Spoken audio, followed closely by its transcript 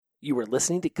You were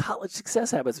listening to College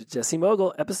Success Habits with Jesse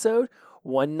Mogul, episode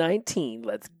 119.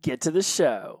 Let's get to the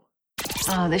show.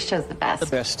 Oh, this show's the best. The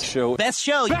best show. Best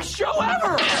show. Best show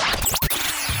ever!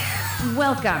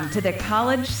 Welcome to the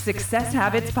College Success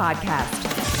Habits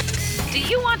Podcast. Do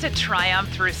you want to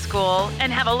triumph through school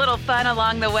and have a little fun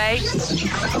along the way?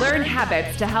 Learn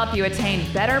habits to help you attain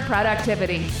better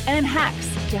productivity And hacks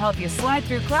to help you slide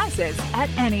through classes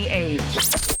at any age.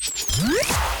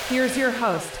 Here's your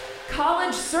host,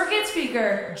 college circuit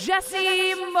speaker,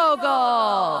 Jesse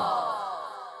Mogul.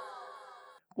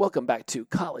 Welcome back to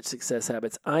College Success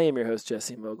Habits. I am your host,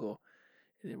 Jesse Mogul.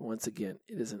 And once again,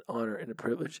 it is an honor and a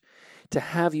privilege to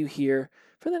have you here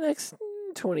for the next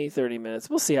 20, 30 minutes.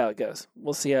 We'll see how it goes.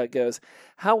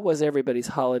 How was everybody's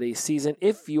holiday season?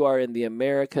 If you are in the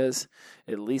Americas,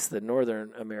 at least the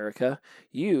Northern America,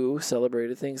 you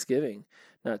celebrated Thanksgiving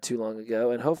not too long ago,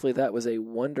 and hopefully that was a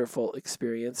wonderful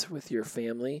experience with your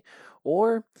family,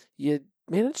 or you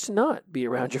managed to not be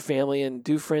around your family and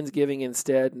do Friendsgiving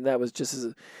instead, and that was just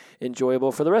as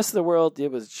enjoyable. For the rest of the world,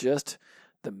 it was just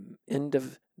the end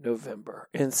of November.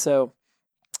 And so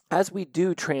as we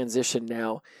do transition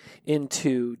now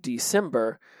into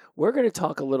December, we're going to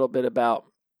talk a little bit about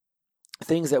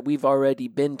things that we've already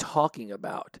been talking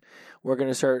about. We're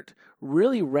going to start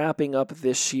really wrapping up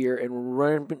this year and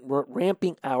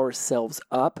ramping ourselves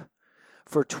up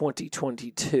for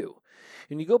 2022.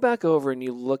 And you go back over and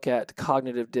you look at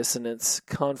cognitive dissonance,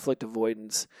 conflict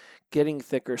avoidance, getting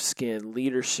thicker skin,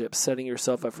 leadership, setting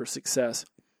yourself up for success.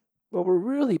 What we're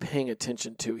really paying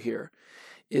attention to here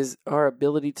is our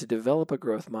ability to develop a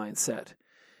growth mindset,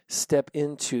 step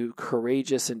into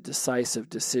courageous and decisive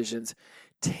decisions,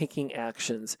 taking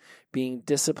actions, being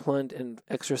disciplined and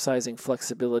exercising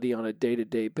flexibility on a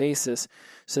day-to-day basis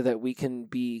so that we can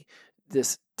be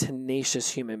this tenacious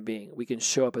human being. We can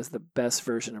show up as the best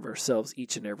version of ourselves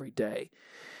each and every day.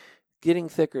 Getting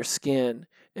thicker skin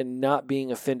and not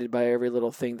being offended by every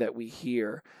little thing that we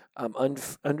hear.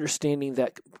 Understanding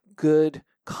that good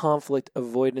conflict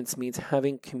avoidance means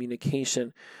having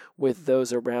communication with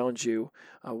those around you,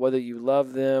 whether you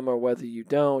love them or whether you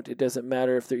don't. It doesn't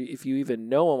matter if you even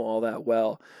know them all that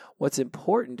well. What's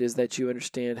important is that you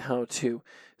understand how to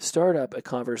start up a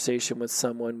conversation with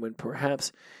someone when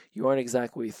perhaps you aren't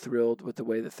exactly thrilled with the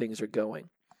way that things are going.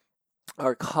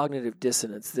 Our cognitive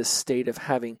dissonance, this state of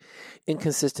having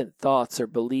inconsistent thoughts or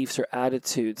beliefs or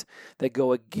attitudes that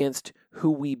go against who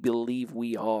we believe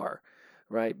we are,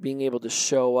 right? Being able to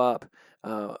show up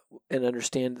and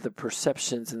understand the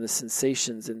perceptions and the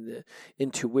sensations and the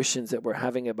intuitions that we're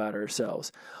having about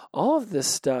ourselves. All of this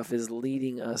stuff is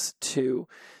leading us to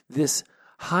this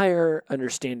higher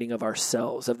understanding of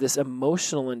ourselves, of this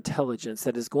emotional intelligence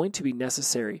that is going to be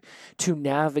necessary to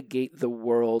navigate the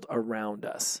world around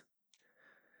us.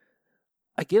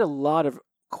 I get a lot of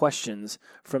questions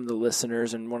from the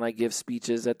listeners, and when I give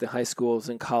speeches at the high schools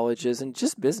and colleges and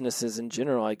just businesses in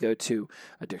general, I go to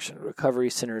addiction recovery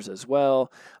centers as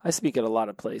well. I speak at a lot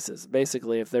of places.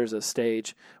 Basically, if there's a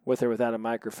stage with or without a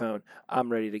microphone, I'm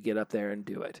ready to get up there and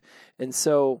do it. And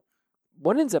so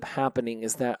what ends up happening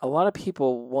is that a lot of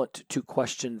people want to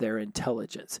question their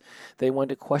intelligence. They want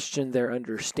to question their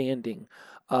understanding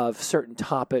of certain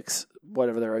topics,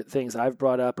 whatever there are things I've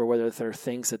brought up or whether there are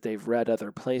things that they've read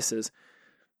other places.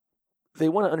 They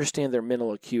want to understand their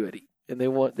mental acuity, and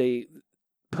they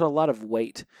put a lot of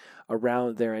weight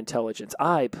around their intelligence.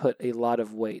 I put a lot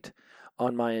of weight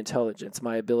on my intelligence,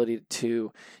 my ability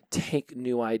to take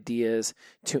new ideas,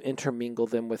 to intermingle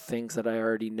them with things that I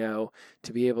already know,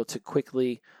 to be able to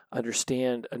quickly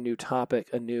understand a new topic,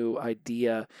 a new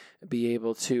idea, be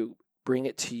able to bring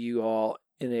it to you all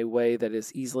in a way that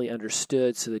is easily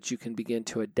understood so that you can begin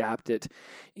to adapt it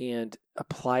and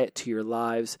apply it to your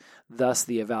lives, thus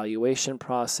the evaluation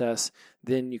process.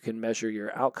 Then you can measure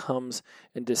your outcomes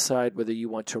and decide whether you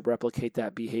want to replicate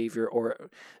that behavior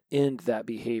or end that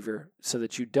behavior so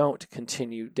that you don't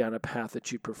continue down a path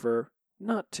that you prefer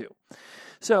not to.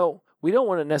 So we don't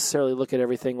want to necessarily look at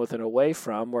everything with an away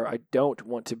from, where I don't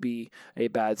want to be a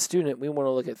bad student. We want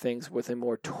to look at things with a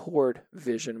more toward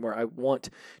vision, where I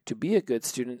want to be a good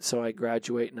student so I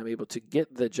graduate and I'm able to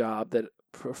get the job that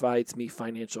provides me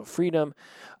financial freedom.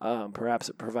 Perhaps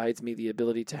it provides me the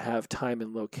ability to have time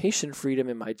and location freedom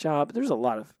in my job. There's a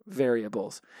lot of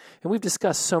variables, and we've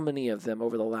discussed so many of them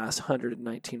over the last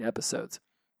 119 episodes.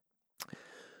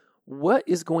 What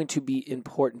is going to be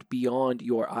important beyond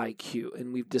your IQ,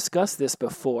 and we've discussed this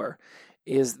before,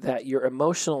 is that your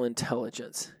emotional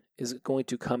intelligence is going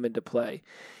to come into play.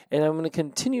 And I'm going to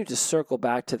continue to circle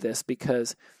back to this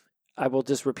because I will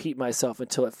just repeat myself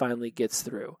until it finally gets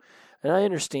through. And I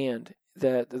understand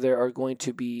that there are going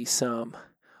to be some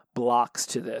blocks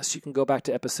to this. You can go back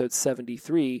to episode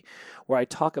 73 where I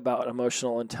talk about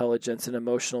emotional intelligence and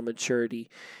emotional maturity,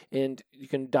 and you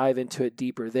can dive into it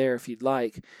deeper there if you'd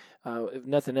like. If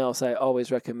nothing else, I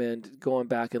always recommend going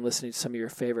back and listening to some of your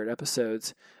favorite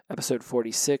episodes. Episode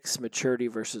 46, Maturity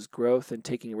versus Growth and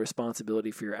Taking Responsibility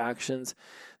for Your Actions.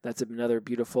 That's another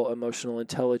beautiful emotional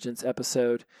intelligence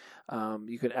episode.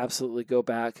 You can absolutely go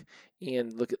back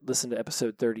and listen to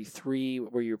episode 33,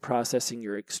 where you're processing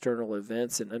your external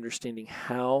events and understanding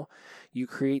how you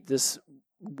create this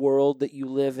world that you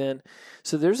live in.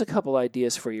 So there's a couple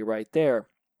ideas for you right there.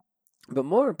 But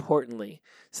more importantly,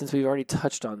 since we've already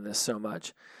touched on this so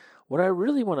much, what I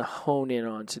really want to hone in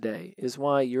on today is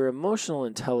why your emotional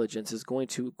intelligence is going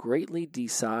to greatly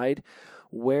decide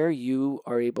where you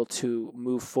are able to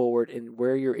move forward and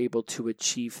where you're able to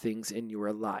achieve things in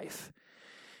your life.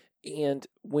 And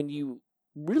when you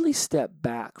really step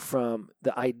back from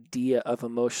the idea of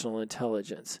emotional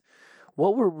intelligence,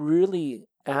 what we're really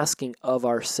asking of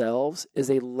ourselves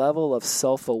is a level of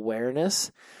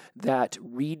self-awareness that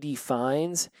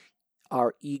redefines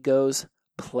our ego's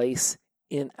place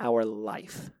in our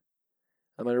life.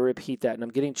 I'm going to repeat that, and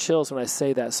I'm getting chills when I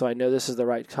say that, so I know this is the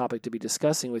right topic to be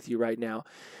discussing with you right now.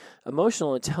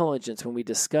 Emotional intelligence, when we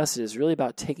discuss it, is really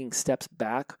about taking steps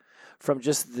back from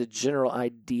just the general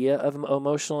idea of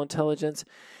emotional intelligence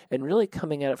and really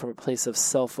coming at it from a place of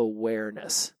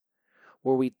self-awareness,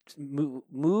 where we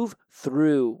move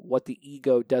through what the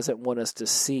ego doesn't want us to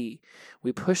see.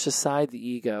 We push aside the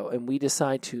ego and we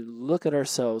decide to look at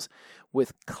ourselves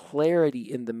with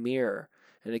clarity in the mirror.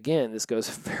 And again, this goes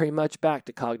very much back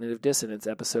to cognitive dissonance,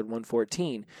 episode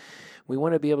 114. We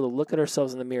want to be able to look at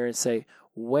ourselves in the mirror and say,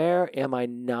 where am I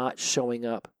not showing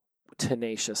up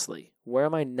tenaciously? Where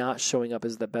am I not showing up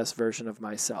as the best version of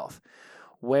myself?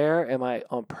 Where am I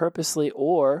on purposely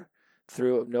or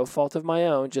through no fault of my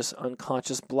own, just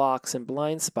unconscious blocks and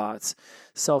blind spots,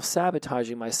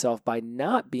 self-sabotaging myself by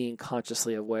not being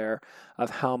consciously aware of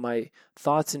how my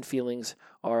thoughts and feelings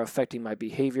are affecting my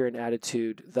behavior and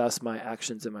attitude, thus my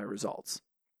actions and my results.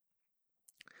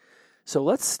 So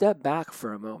let's step back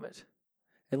for a moment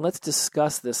and let's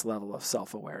discuss this level of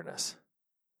self-awareness.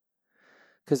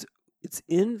 Because it's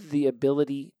in the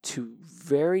ability to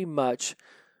very much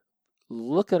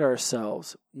look at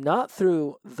ourselves, not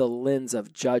through the lens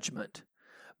of judgment,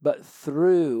 but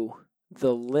through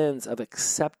the lens of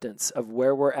acceptance of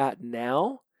where we're at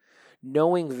now,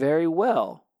 knowing very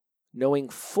well, knowing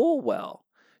full well,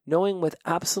 knowing with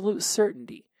absolute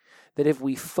certainty that if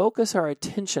we focus our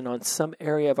attention on some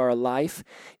area of our life,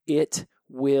 it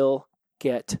will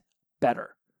get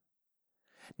better.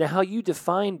 Now, how you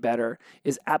define better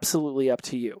is absolutely up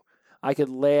to you. I could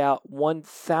lay out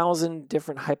 1,000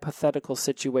 different hypothetical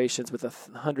situations with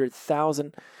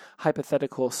 100,000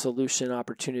 hypothetical solution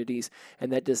opportunities,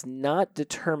 and that does not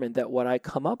determine that what I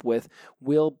come up with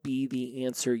will be the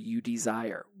answer you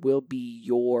desire, will be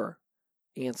your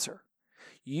answer.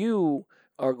 You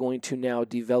are going to now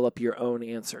develop your own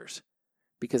answers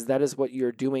because that is what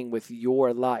you're doing with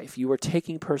your life. You are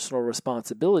taking personal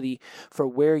responsibility for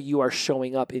where you are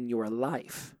showing up in your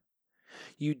life.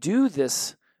 You do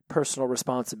this personal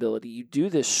responsibility. You do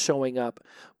this showing up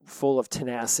full of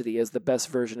tenacity as the best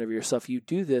version of yourself. You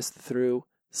do this through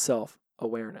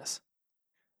self-awareness.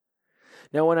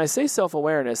 Now, when I say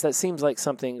self-awareness, that seems like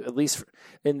something, at least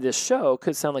in this show,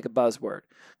 could sound like a buzzword,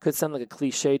 could sound like a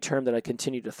cliche term that I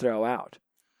continue to throw out.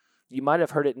 You might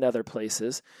have heard it in other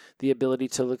places, the ability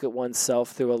to look at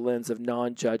oneself through a lens of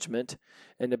non-judgment,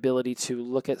 an ability to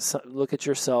look at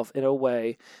yourself in a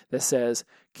way that says,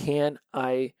 can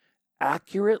I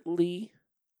accurately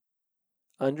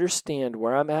understand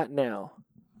where I'm at now?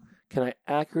 Can I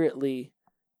accurately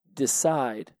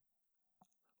decide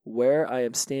where I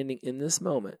am standing in this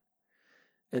moment?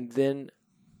 And then,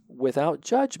 without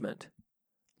judgment,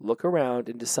 look around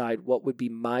and decide what would be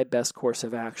my best course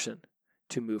of action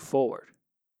to move forward.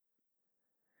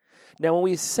 Now, when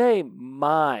we say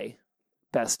my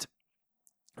best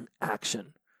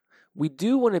action, we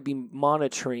do want to be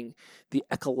monitoring the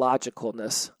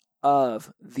ecologicalness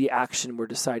of the action we're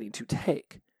deciding to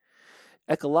take.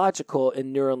 Ecological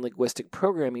in neurolinguistic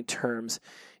programming terms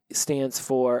stands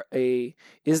for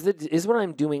is what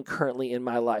I'm doing currently in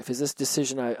my life, is this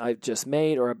decision I've just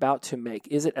made or about to make,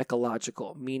 is it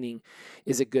ecological? Meaning,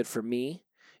 is it good for me?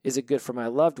 Is it good for my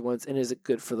loved ones? And is it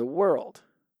good for the world?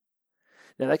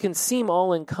 Now, that can seem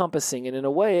all-encompassing, and in a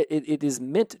way, it is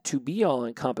meant to be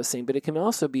all-encompassing, but it can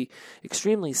also be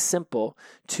extremely simple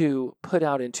to put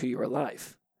out into your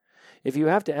life. If you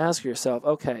have to ask yourself,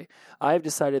 okay, I've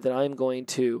decided that I'm going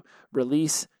to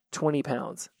release 20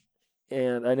 pounds,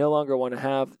 and I no longer want to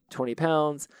have 20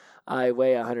 pounds. I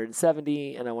weigh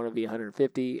 170 and I want to be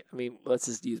 150. I mean, let's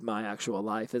just use my actual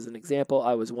life as an example.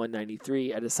 I was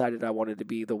 193. I decided I wanted to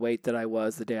be the weight that I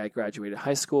was the day I graduated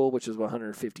high school, which was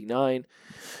 159.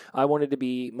 I wanted to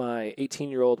be my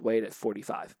 18-year-old weight at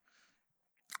 45.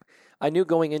 I knew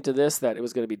going into this that it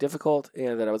was going to be difficult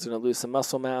and that I was going to lose some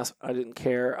muscle mass. I didn't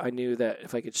care. I knew that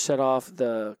if I could shut off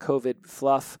the COVID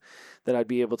fluff, that I'd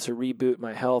be able to reboot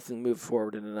my health and move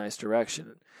forward in a nice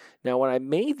direction. Now, when I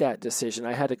made that decision,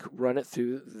 I had to run it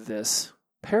through this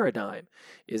paradigm.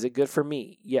 Is it good for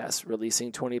me? Yes.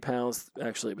 Releasing 20 pounds,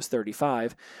 actually it was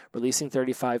 35. Releasing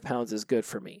 35 pounds is good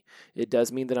for me. It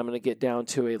does mean that I'm going to get down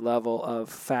to a level of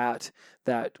fat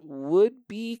that would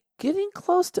be getting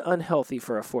close to unhealthy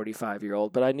for a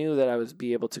 45-year-old, but I knew that I would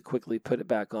be able to quickly put it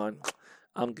back on.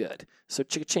 I'm good. So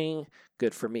cha-ching,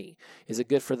 good for me. Is it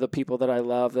good for the people that I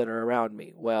love that are around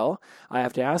me? Well, I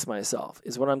have to ask myself,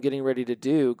 is what I'm getting ready to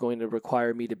do going to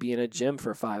require me to be in a gym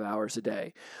for 5 hours a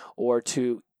day, or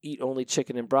to eat only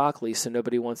chicken and broccoli so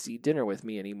nobody wants to eat dinner with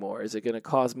me anymore? Is it going to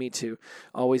cause me to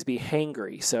always be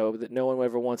hangry so that no one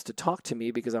ever wants to talk to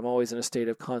me because I'm always in a state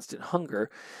of constant hunger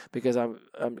because I'm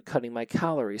cutting my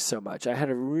calories so much? I had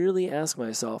to really ask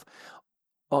myself,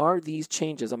 are these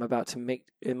changes I'm about to make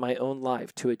in my own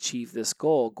life to achieve this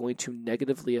goal going to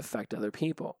negatively affect other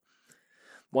people?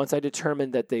 Once I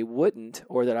determined that they wouldn't,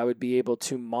 or that I would be able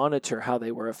to monitor how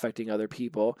they were affecting other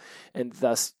people, and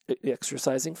thus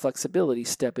exercising flexibility,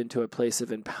 step into a place of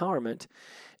empowerment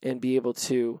and be able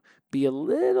to be a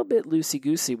little bit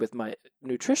loosey-goosey with my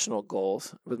nutritional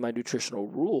goals, with my nutritional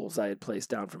rules I had placed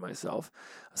down for myself.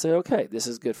 I said, okay, this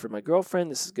is good for my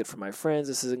girlfriend, this is good for my friends,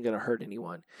 this isn't going to hurt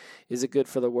anyone. Is it good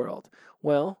for the world?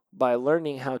 Well, by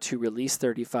learning how to release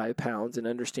 35 pounds and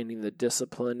understanding the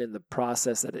discipline and the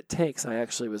process that it takes, I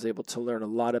actually was able to learn a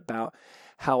lot about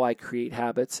how I create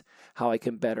habits, how I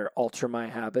can better alter my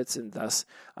habits, and thus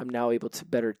I'm now able to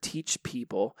better teach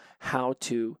people how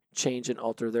to change and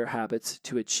alter their habits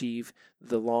to achieve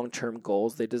the long-term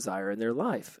goals they desire in their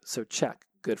life. So check,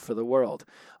 good for the world.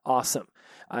 Awesome.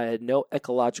 I had no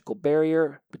ecological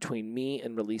barrier between me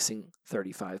and releasing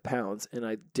 35 pounds, and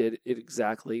I did it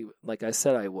exactly like I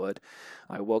said I would.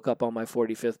 I woke up on my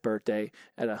 45th birthday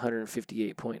at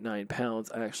 158.9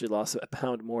 pounds. I actually lost a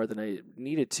pound more than I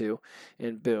needed to,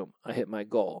 and boom, I hit my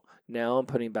goal. Now I'm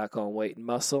putting back on weight and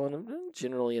muscle, and I'm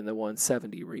generally in the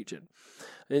 170 region.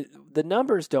 The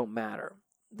numbers don't matter.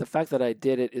 The fact that I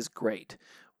did it is great,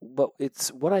 but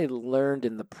it's what I learned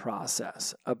in the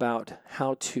process about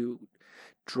how to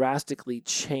drastically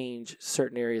change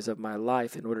certain areas of my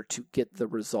life in order to get the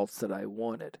results that I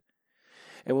wanted.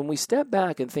 And when we step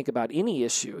back and think about any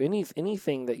issue,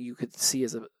 anything that you could see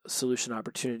as a solution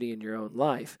opportunity in your own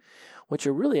life, what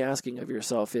you're really asking of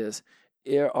yourself is,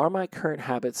 are my current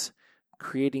habits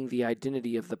creating the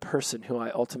identity of the person who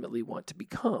I ultimately want to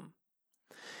become?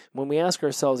 When we ask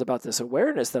ourselves about this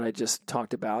awareness that I just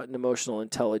talked about and emotional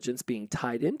intelligence being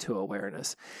tied into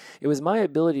awareness, it was my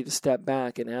ability to step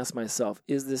back and ask myself,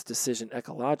 is this decision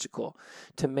ecological,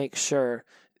 to make sure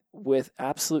with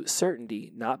absolute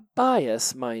certainty, not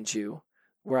bias, mind you,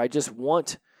 where I just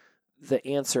want the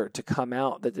answer to come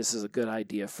out that this is a good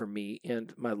idea for me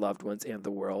and my loved ones and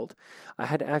the world. I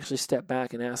had to actually step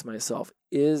back and ask myself,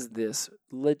 is this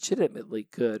legitimately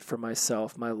good for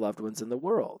myself, my loved ones, and the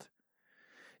world?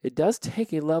 It does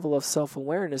take a level of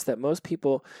self-awareness that most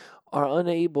people are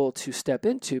unable to step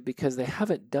into because they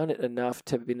haven't done it enough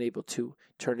to be able to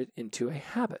turn it into a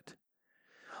habit.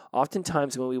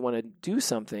 Oftentimes when we want to do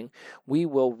something, we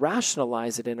will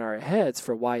rationalize it in our heads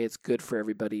for why it's good for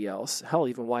everybody else, hell,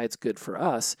 even why it's good for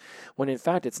us, when in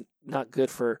fact it's not good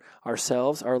for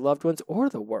ourselves, our loved ones, or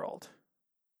the world.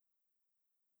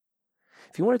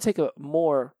 If you want to take a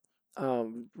more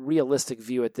realistic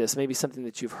view at this, maybe something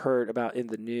that you've heard about in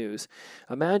the news.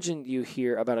 Imagine you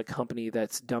hear about a company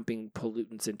that's dumping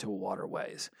pollutants into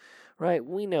waterways, right?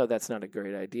 We know that's not a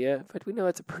great idea. In fact, we know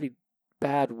it's a pretty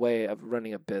bad way of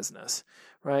running a business,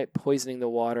 right? Poisoning the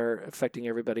water, affecting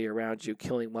everybody around you,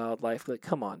 killing wildlife. Like,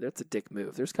 come on, that's a dick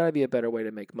move. There's got to be a better way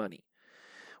to make money.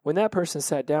 When that person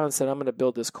sat down and said, I'm going to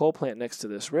build this coal plant next to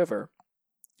this river,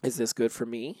 is this good for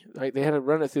me? Right? They had to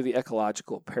run it through the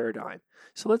ecological paradigm.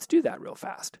 So let's do that real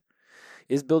fast.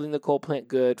 Is building the coal plant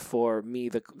good for me,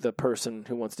 the person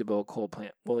who wants to build a coal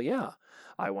plant? Well, yeah.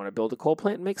 I want to build a coal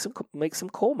plant and make some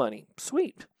coal money.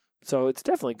 Sweet. So it's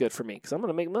definitely good for me because I'm going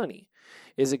to make money.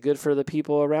 Is it good for the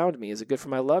people around me? Is it good for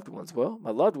my loved ones? Well,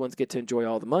 my loved ones get to enjoy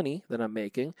all the money that I'm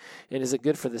making. And is it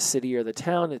good for the city or the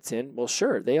town it's in? Well,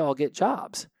 sure. They all get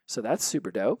jobs. So that's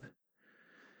super dope.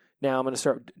 Now I'm going to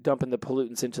start dumping the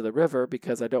pollutants into the river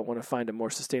because I don't want to find a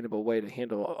more sustainable way to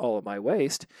handle all of my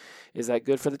waste. Is that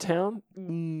good for the town?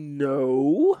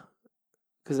 No,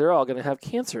 because they're all going to have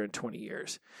cancer in 20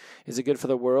 years. Is it good for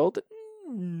the world?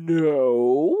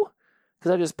 No,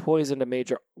 because I just poisoned a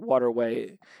major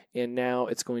waterway, and now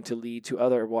it's going to lead to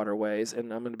other waterways,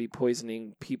 and I'm going to be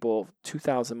poisoning people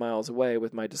 2,000 miles away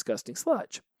with my disgusting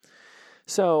sludge.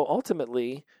 So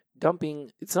ultimately,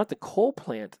 it's not the coal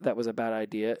plant that was a bad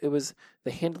idea. It was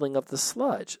the handling of the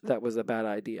sludge that was a bad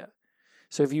idea.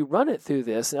 So if you run it through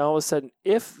this, and all of a sudden,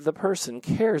 if the person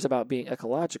cares about being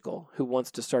ecological, who wants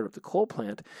to start up the coal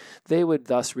plant, they would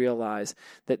thus realize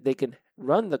that they can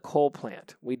run the coal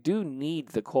plant. We do need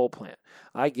the coal plant.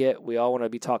 I get we all want to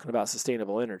be talking about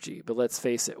sustainable energy, but let's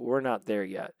face it, we're not there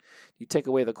yet. You take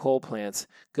away the coal plants,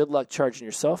 good luck charging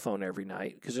your cell phone every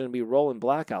night because there's going to be rolling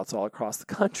blackouts all across the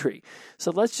country.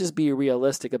 So let's just be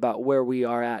realistic about where we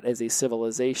are at as a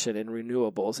civilization in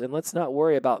renewables, and let's not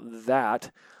worry about that.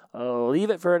 Leave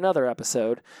it for another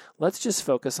episode. Let's just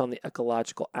focus on the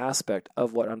ecological aspect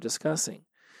of what I'm discussing.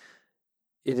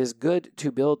 It is good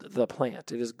to build the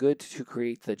plant. It is good to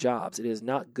create the jobs. It is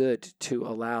not good to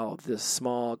allow the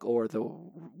smog or the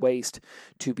waste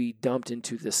to be dumped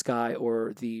into the sky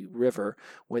or the river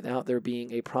without there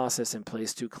being a process in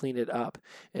place to clean it up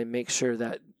and make sure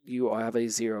that you have a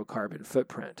zero carbon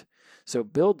footprint. So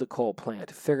build the coal plant,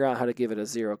 figure out how to give it a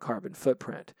zero carbon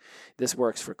footprint. This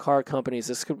works for car companies.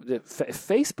 If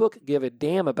Facebook give a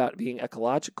damn about being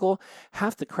ecological,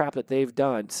 half the crap that they've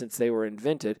done since they were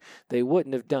invented, they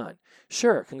wouldn't have done.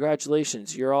 Sure,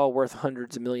 congratulations, you're all worth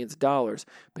hundreds of millions of dollars,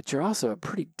 but you're also a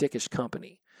pretty dickish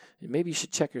company. And maybe you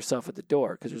should check yourself at the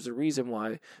door because there's a reason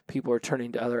why people are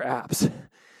turning to other apps,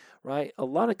 right? A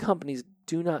lot of companies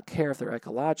do not care if they're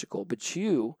ecological, but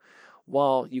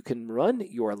while you can run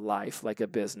your life like a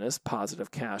business,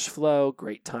 positive cash flow,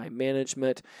 great time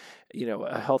management,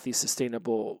 a healthy,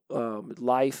 sustainable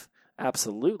life,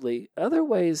 absolutely. Other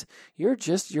ways, you're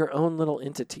just your own little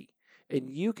entity, and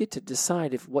you get to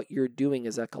decide if what you're doing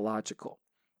is ecological.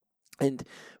 And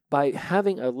by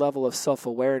having a level of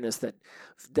self-awareness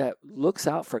that looks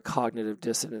out for cognitive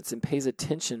dissonance and pays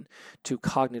attention to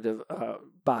cognitive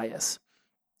bias,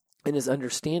 and is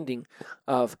understanding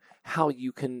of how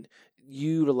you can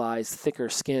utilize thicker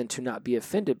skin to not be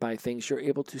offended by things, you're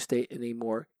able to stay in a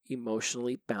more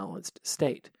emotionally balanced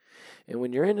state. And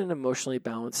when you're in an emotionally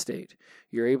balanced state,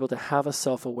 you're able to have a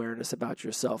self-awareness about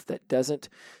yourself that doesn't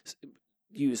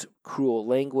use cruel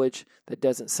language, that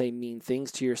doesn't say mean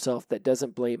things to yourself, that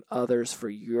doesn't blame others for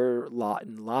your lot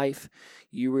in life.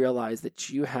 You realize that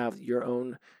you have your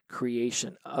own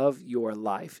creation of your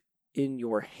life in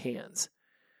your hands.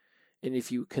 And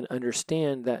if you can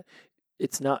understand that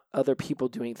it's not other people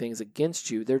doing things against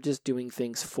you, they're just doing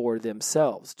things for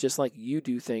themselves, just like you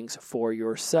do things for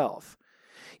yourself.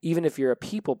 Even if you're a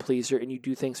people pleaser and you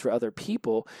do things for other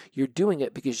people, you're doing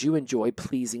it because you enjoy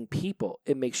pleasing people.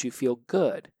 It makes you feel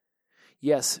good.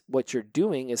 Yes, what you're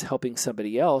doing is helping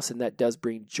somebody else, and that does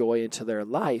bring joy into their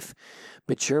life,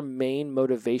 but your main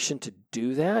motivation to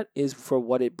do that is for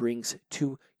what it brings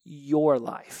to your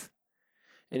life.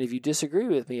 And if you disagree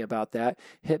with me about that,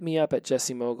 hit me up at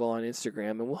Jesse Mogul on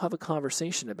Instagram and we'll have a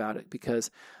conversation about it because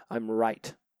I'm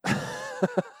right.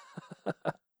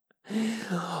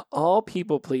 All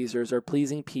people pleasers are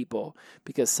pleasing people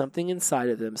because something inside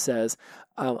of them says,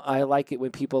 I like it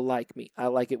when people like me. I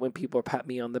like it when people pat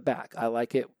me on the back. I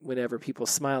like it whenever people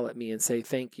smile at me and say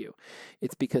thank you.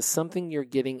 It's because something you're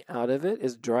getting out of it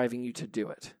is driving you to do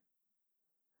it.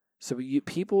 So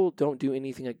people don't do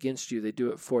anything against you. They do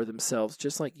it for themselves.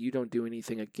 Just like you don't do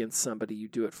anything against somebody, you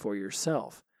do it for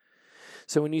yourself.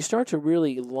 So when you start to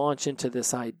really launch into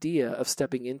this idea of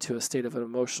stepping into a state of an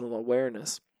emotional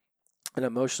awareness, an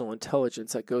emotional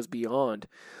intelligence that goes beyond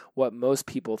what most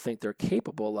people think they're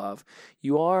capable of,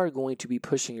 you are going to be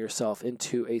pushing yourself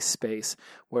into a space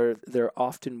where there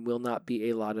often will not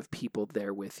be a lot of people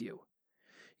there with you.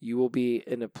 You will be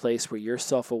in a place where your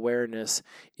self-awareness,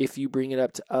 if you bring it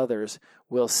up to others,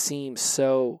 will seem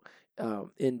so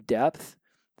in depth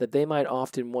that they might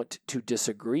often want to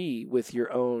disagree with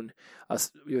your own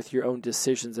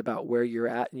decisions about where you're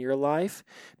at in your life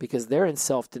because they're in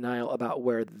self-denial about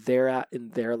where they're at in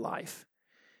their life.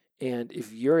 And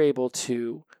if you're able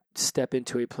to step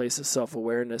into a place of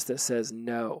self-awareness that says,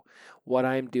 no, what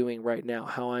I'm doing right now,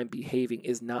 how I'm behaving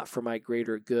is not for my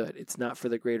greater good. It's not for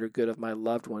the greater good of my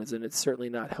loved ones, and it's certainly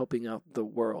not helping out the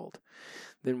world.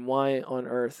 Then why on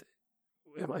earth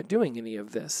am I doing any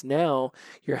of this? Now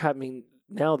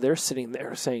they're sitting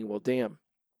there saying, well, damn,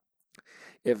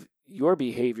 if your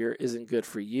behavior isn't good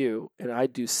for you, and I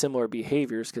do similar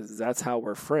behaviors because that's how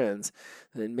we're friends,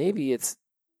 then maybe it's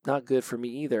not good for me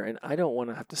either. And I don't want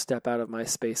to have to step out of my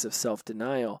space of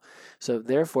self-denial. So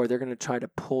therefore, they're going to try to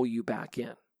pull you back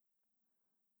in.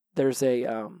 There's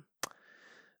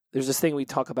this thing we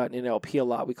talk about in NLP a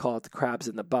lot. We call it the crabs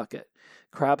in the bucket.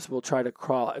 Crabs will try to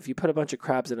crawl. If you put a bunch of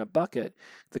crabs in a bucket,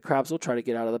 the crabs will try to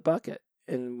get out of the bucket.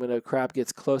 And when a crab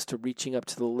gets close to reaching up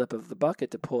to the lip of the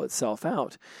bucket to pull itself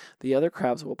out, the other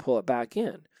crabs will pull it back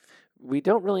in. We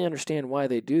don't really understand why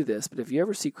they do this, but if you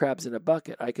ever see crabs in a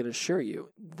bucket, I can assure you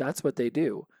that's what they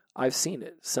do. I've seen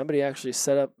it. Somebody actually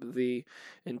set up the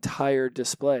entire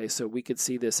display so we could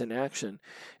see this in action,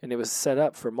 and it was set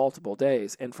up for multiple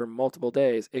days, and for multiple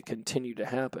days it continued to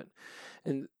happen.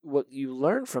 And what you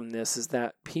learn from this is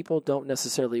that people don't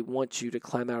necessarily want you to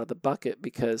climb out of the bucket,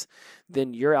 because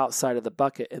then you're outside of the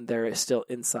bucket and they're still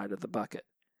inside of the bucket.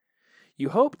 You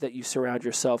hope that you surround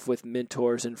yourself with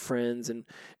mentors and friends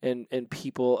and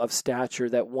people of stature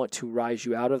that want to rise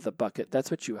you out of the bucket.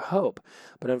 That's what you hope.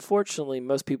 But unfortunately,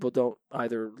 most people don't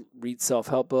either read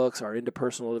self-help books or into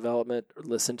personal development or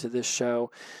listen to this show.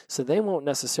 So they won't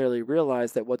necessarily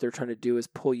realize that what they're trying to do is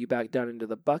pull you back down into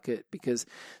the bucket, because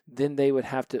then they would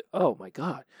have to, oh my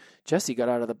God, Jesse got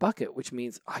out of the bucket, which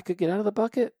means I could get out of the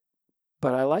bucket?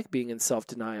 But I like being in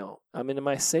self-denial. I'm in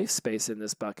my safe space in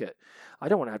this bucket. I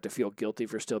don't want to have to feel guilty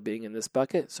for still being in this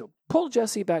bucket. So pull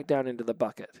Jesse back down into the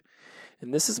bucket.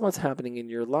 And this is what's happening in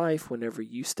your life whenever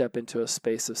you step into a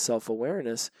space of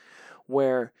self-awareness,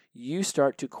 where you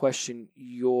start to question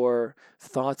your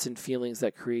thoughts and feelings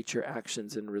that create your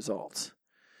actions and results.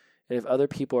 And if other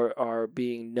people are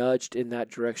being nudged in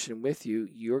that direction with you,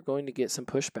 you're going to get some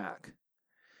pushback.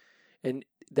 And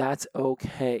that's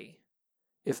okay.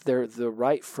 If they're the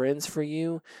right friends for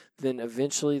you, then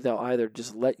eventually they'll either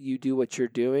just let you do what you're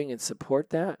doing and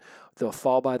support that, they'll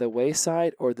fall by the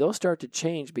wayside, or they'll start to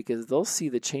change because they'll see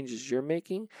the changes you're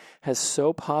making has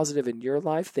so positive in your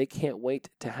life, they can't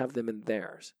wait to have them in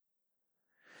theirs.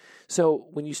 So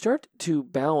when you start to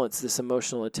balance this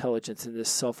emotional intelligence and this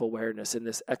self-awareness and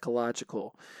this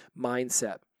ecological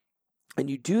mindset, and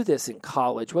you do this in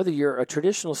college, whether you're a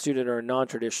traditional student or a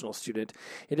non-traditional student,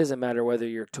 it doesn't matter whether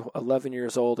you're 11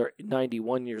 years old or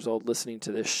 91 years old listening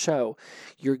to this show,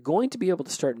 you're going to be able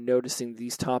to start noticing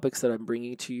these topics that I'm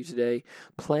bringing to you today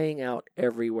playing out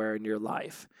everywhere in your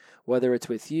life. Whether it's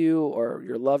with you or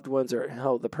your loved ones or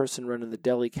hell, the person running the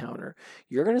deli counter,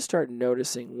 you're going to start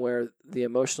noticing where the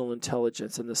emotional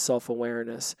intelligence and the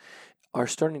self-awareness are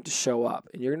starting to show up.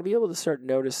 And you're going to be able to start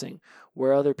noticing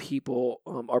where other people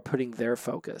are putting their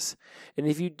focus. And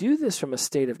if you do this from a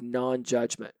state of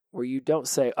non-judgment, where you don't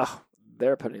say, oh,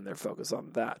 they're putting their focus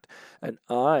on that, and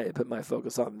I put my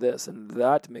focus on this, and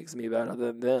that makes me better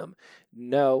than them.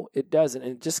 No, it doesn't.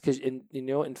 And just because,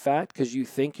 in fact, because you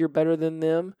think you're better than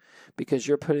them, because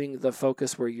you're putting the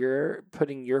focus where you're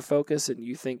putting your focus, and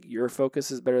you think your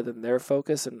focus is better than their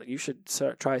focus, and you should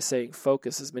try saying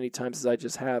focus as many times as I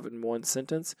just have in one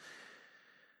sentence.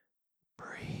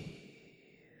 Breathe.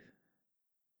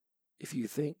 If you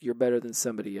think you're better than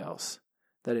somebody else,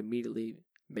 that immediately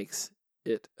makes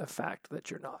it a fact that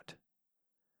you're not.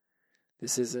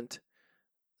 This isn't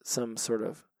some sort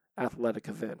of athletic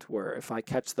event where if I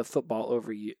catch the football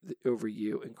over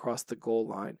you and cross the goal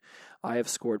line, I have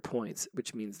scored points,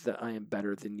 which means that I am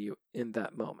better than you in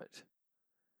that moment.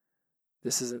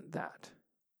 This isn't that.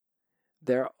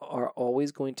 There are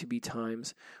always going to be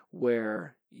times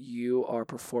where you are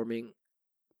performing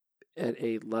at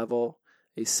a level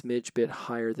a smidge bit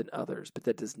higher than others, but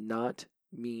that does not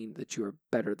mean that you are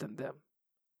better than them.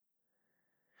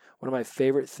 One of my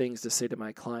favorite things to say to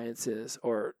my clients is,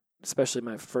 or especially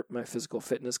my physical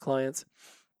fitness clients,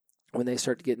 when they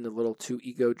start to get a little too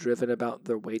ego-driven about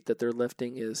their weight that they're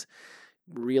lifting, is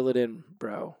reel it in,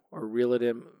 bro, or reel it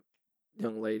in,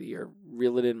 young lady, or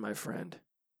reel it in, my friend.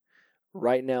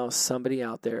 Right now, somebody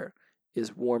out there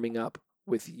is warming up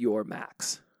with your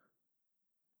max.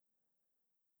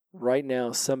 Right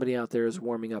now, somebody out there is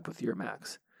warming up with your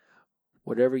max.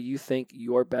 Whatever you think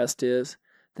your best is,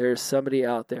 there's somebody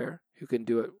out there who can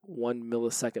do it 1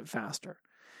 millisecond faster.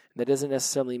 And that doesn't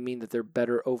necessarily mean that they're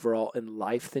better overall in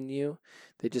life than you.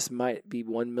 They just might be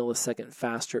 1 millisecond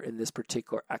faster in this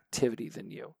particular activity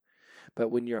than you. But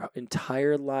when your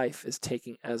entire life is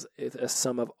taking as a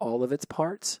sum of all of its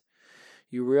parts,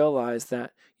 you realize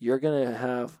that you're going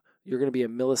to be a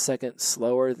millisecond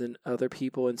slower than other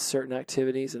people in certain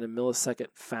activities and a millisecond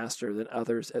faster than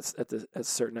others at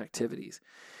certain activities.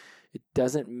 It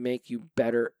doesn't make you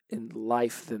better in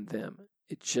life than them.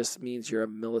 It just means you're a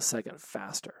millisecond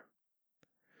faster.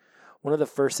 One of the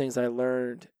first things I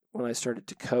learned when I started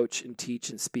to coach and teach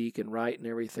and speak and write and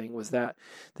everything was that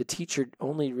the teacher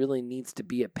only really needs to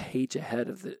be a page ahead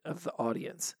of the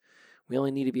audience. We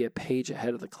only need to be a page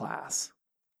ahead of the class.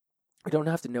 We don't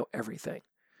have to know everything.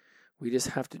 We just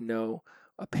have to know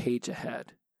a page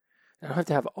ahead. I don't have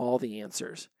to have all the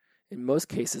answers. In most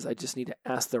cases, I just need to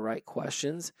ask the right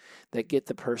questions that get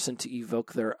the person to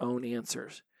evoke their own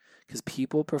answers, because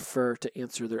people prefer to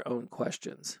answer their own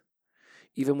questions.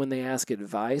 Even when they ask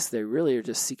advice, they really are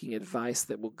just seeking advice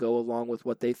that will go along with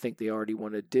what they think they already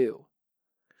want to do.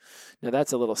 Now,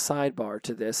 that's a little sidebar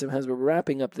to this. And as we're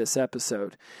wrapping up this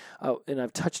episode, and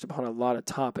I've touched upon a lot of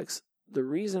topics, the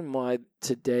reason why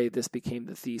today this became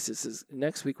the thesis is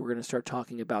next week we're going to start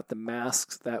talking about the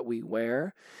masks that we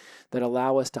wear that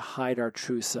allow us to hide our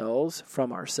true selves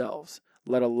from ourselves,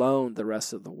 let alone the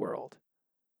rest of the world.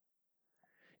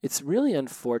 It's really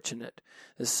unfortunate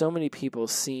that so many people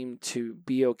seem to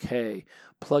be okay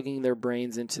plugging their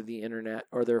brains into the internet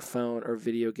or their phone or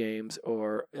video games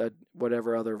or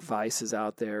whatever other vices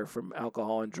out there, from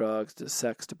alcohol and drugs to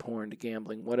sex to porn to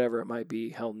gambling, whatever it might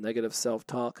be, hell, negative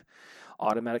self-talk,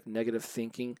 automatic negative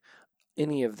thinking.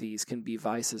 Any of these can be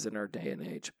vices in our day and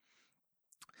age.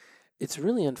 It's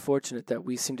really unfortunate that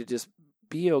we seem to just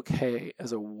be okay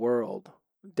as a world,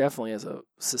 definitely as a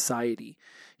society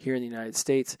here in the United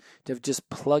States, to just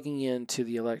plugging into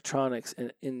the electronics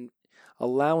and in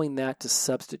allowing that to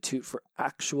substitute for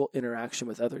actual interaction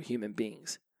with other human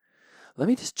beings. Let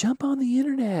me just jump on the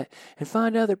internet and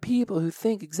find other people who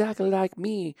think exactly like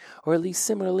me, or at least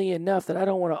similarly enough that I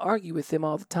don't want to argue with them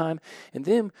all the time, and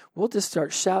then we'll just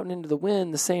start shouting into the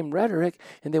wind the same rhetoric,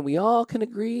 and then we all can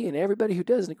agree, and everybody who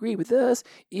doesn't agree with us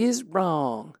is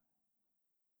wrong.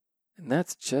 And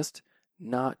that's just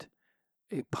not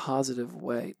a positive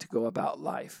way to go about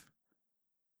life.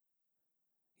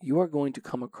 You are going to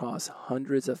come across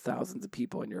hundreds of thousands of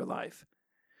people in your life.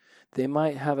 They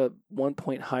might have a 1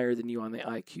 point higher than you on the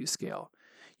IQ scale.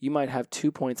 You might have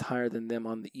 2 points higher than them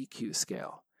on the EQ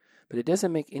scale. But it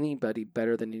doesn't make anybody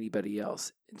better than anybody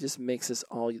else. It just makes us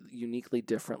all uniquely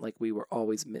different, like we were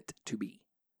always meant to be.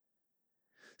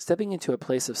 Stepping into a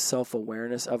place of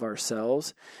self-awareness of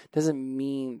ourselves doesn't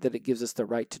mean that it gives us the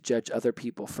right to judge other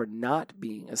people for not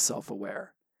being as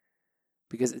self-aware.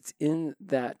 Because it's in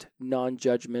that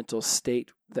non-judgmental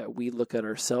state that we look at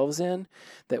ourselves in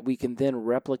that we can then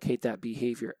replicate that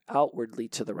behavior outwardly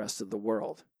to the rest of the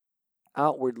world,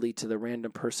 outwardly to the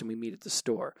random person we meet at the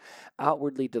store,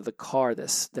 outwardly to the car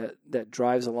that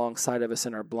drives alongside of us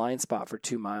in our blind spot for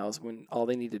 2 miles when all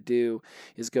they need to do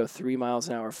is go 3 miles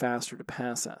an hour faster to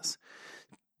pass us.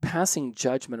 Passing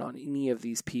judgment on any of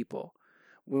these people,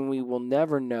 when we will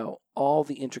never know all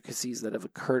the intricacies that have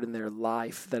occurred in their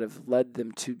life that have led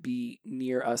them to be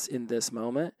near us in this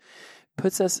moment,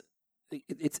 puts us,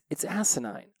 it's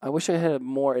asinine. I wish I had a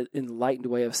more enlightened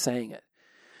way of saying it.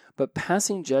 But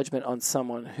passing judgment on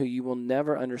someone who you will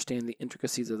never understand the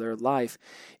intricacies of their life,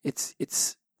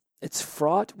 it's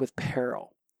fraught with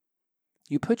peril.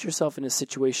 You put yourself in a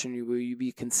situation where you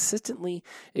be consistently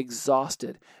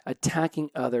exhausted, attacking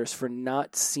others for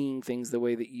not seeing things the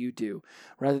way that you do,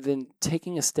 rather than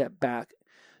taking a step back,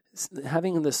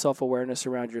 having the self-awareness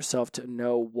around yourself to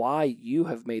know why you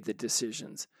have made the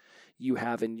decisions you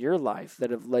have in your life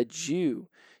that have led you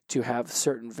to have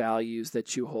certain values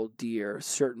that you hold dear,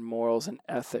 certain morals and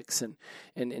ethics and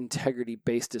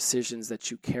integrity-based decisions that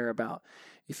you care about.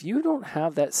 If you don't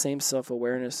have that same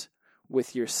self-awareness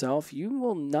with yourself, you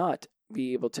will not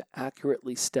be able to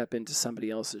accurately step into somebody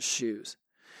else's shoes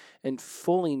and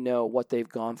fully know what they've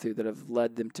gone through that have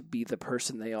led them to be the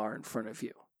person they are in front of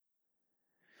you.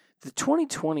 The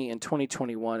 2020 and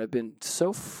 2021 have been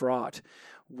so fraught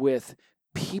with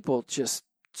people just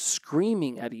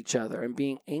screaming at each other and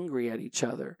being angry at each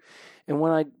other. And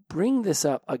when I bring this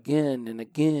up again and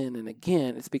again and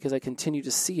again, it's because I continue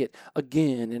to see it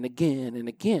again and again and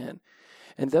again.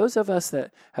 And those of us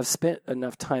that have spent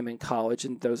enough time in college,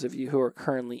 and those of you who are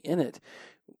currently in it,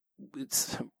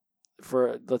 let's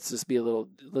be a little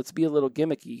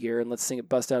gimmicky here, and let's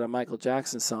bust out a Michael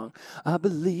Jackson song. I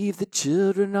believe the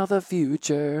children are the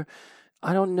future.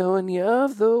 I don't know any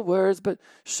of the words, but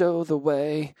show the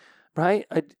way, right?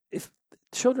 If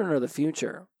children are the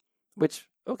future, which,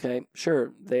 okay,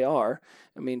 sure, they are.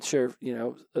 I mean, sure,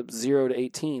 0 to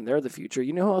 18, they're the future.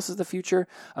 You know who else is the future?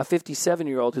 A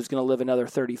 57-year-old who's going to live another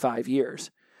 35 years.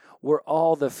 We're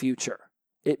all the future.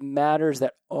 It matters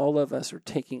that all of us are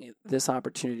taking this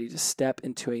opportunity to step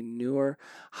into a newer,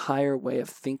 higher way of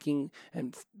thinking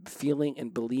and feeling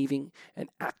and believing and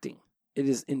acting. It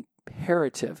is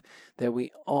imperative that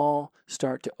we all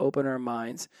start to open our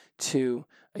minds to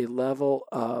a level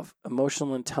of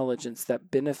emotional intelligence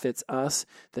that benefits us,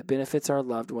 that benefits our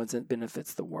loved ones, and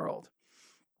benefits the world.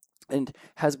 And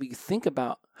as we think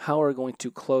about how we're going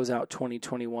to close out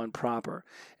 2021 proper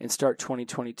and start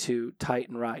 2022 tight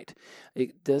and right,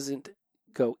 it doesn't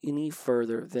go any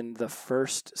further than the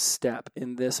first step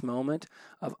in this moment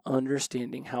of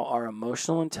understanding how our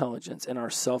emotional intelligence and our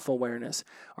self-awareness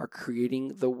are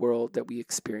creating the world that we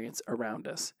experience around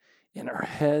us, in our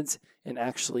heads and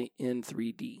actually in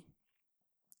 3D.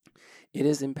 It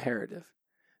is imperative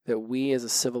that we as a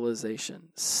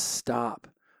civilization stop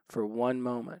for one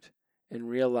moment and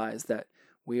realize that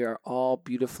we are all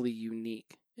beautifully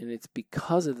unique. And it's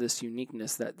because of this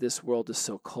uniqueness that this world is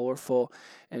so colorful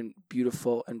and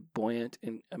beautiful and buoyant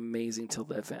and amazing to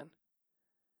live in.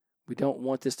 We don't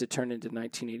want this to turn into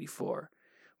 1984.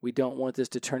 We don't want this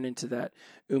to turn into that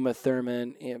Uma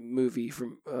Thurman movie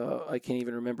from, I can't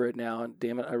even remember it now, and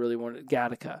damn it, I really want it,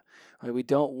 Gattaca. We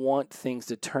don't want things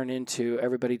to turn into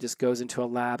everybody just goes into a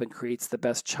lab and creates the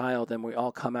best child and we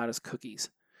all come out as cookies,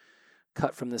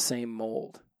 cut from the same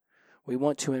mold. We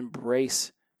want to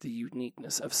embrace the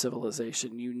uniqueness of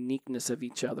civilization, uniqueness of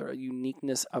each other, a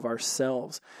uniqueness of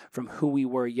ourselves from who we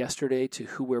were yesterday to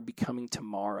who we're becoming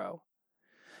tomorrow.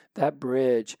 That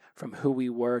bridge from who we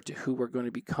were to who we're going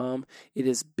to become, it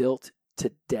is built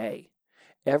today.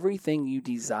 Everything you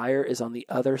desire is on the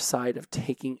other side of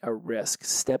taking a risk,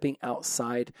 stepping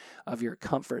outside of your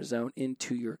comfort zone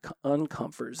into your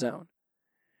uncomfort zone.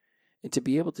 And to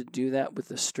be able to do that with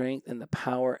the strength and the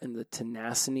power and the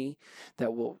tenacity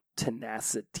that will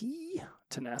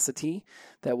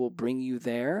bring you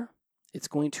there, it's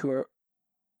going to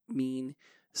mean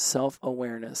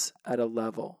self-awareness at a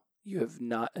level you have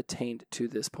not attained to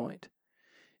this point.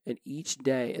 And each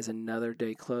day is another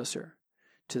day closer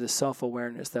to the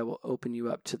self-awareness that will open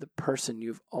you up to the person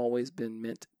you've always been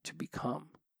meant to become.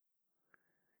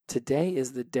 Today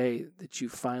is the day that you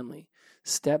finally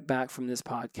step back from this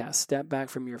podcast, step back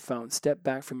from your phone, step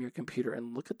back from your computer,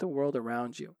 and look at the world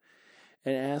around you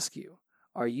and ask you,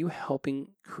 are you helping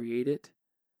create it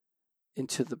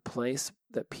into the place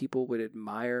that people would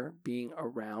admire being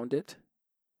around it?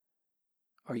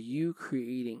 Are you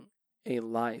creating a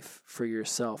life for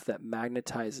yourself that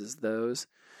magnetizes those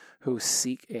who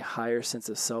seek a higher sense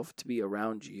of self to be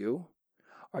around you?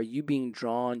 Are you being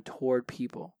drawn toward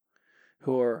people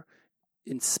who are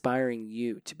inspiring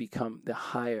you to become the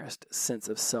highest sense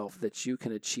of self that you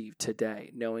can achieve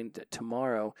today, knowing that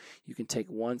tomorrow you can take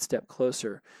one step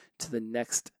closer to the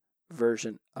next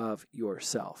version of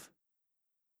yourself?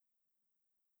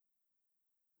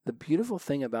 The beautiful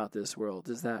thing about this world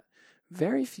is that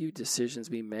very few decisions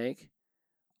we make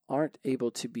aren't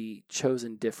able to be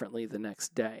chosen differently the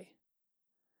next day.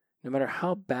 No matter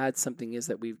how bad something is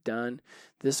that we've done,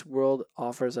 this world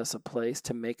offers us a place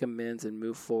to make amends and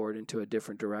move forward into a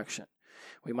different direction.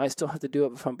 We might still have to do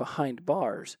it from behind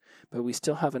bars, but we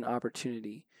still have an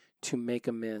opportunity to make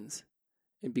amends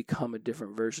and become a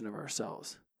different version of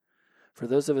ourselves. For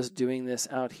those of us doing this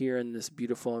out here in this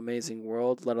beautiful, amazing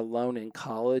world, let alone in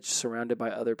college, surrounded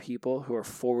by other people who are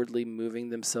forwardly moving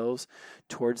themselves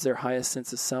towards their highest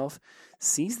sense of self,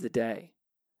 seize the day.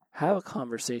 Have a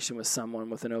conversation with someone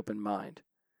with an open mind.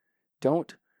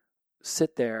 Don't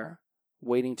sit there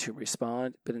waiting to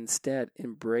respond, but instead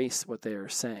embrace what they are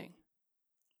saying.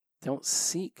 Don't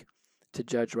seek to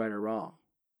judge right or wrong.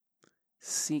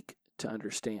 Seek to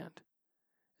understand.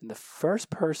 And the first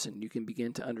person you can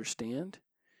begin to understand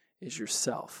is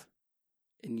yourself.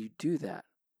 And you do that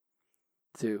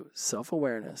through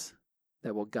self-awareness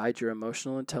that will guide your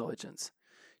emotional intelligence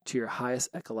to your highest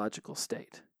ecological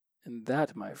state. And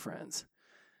that, my friends,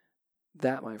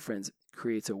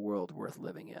 creates a world worth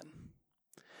living in.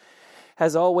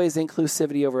 As always,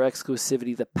 inclusivity over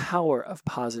exclusivity, the power of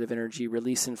positive energy,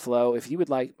 release and flow. If you would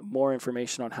like more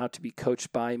information on how to be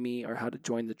coached by me or how to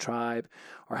join the tribe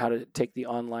or how to take the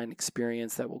online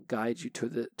experience that will guide you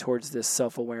towards this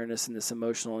self-awareness and this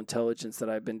emotional intelligence that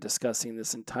I've been discussing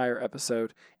this entire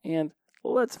episode, and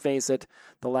let's face it,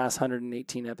 the last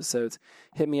 118 episodes,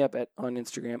 hit me up on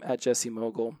Instagram at Jesse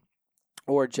Mogul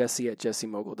or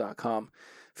jesse@jessemogul.com.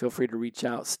 Feel free to reach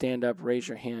out, stand up, raise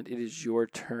your hand. It is your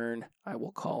turn. I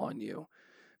will call on you.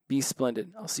 Be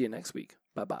splendid. I'll see you next week.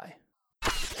 Bye-bye.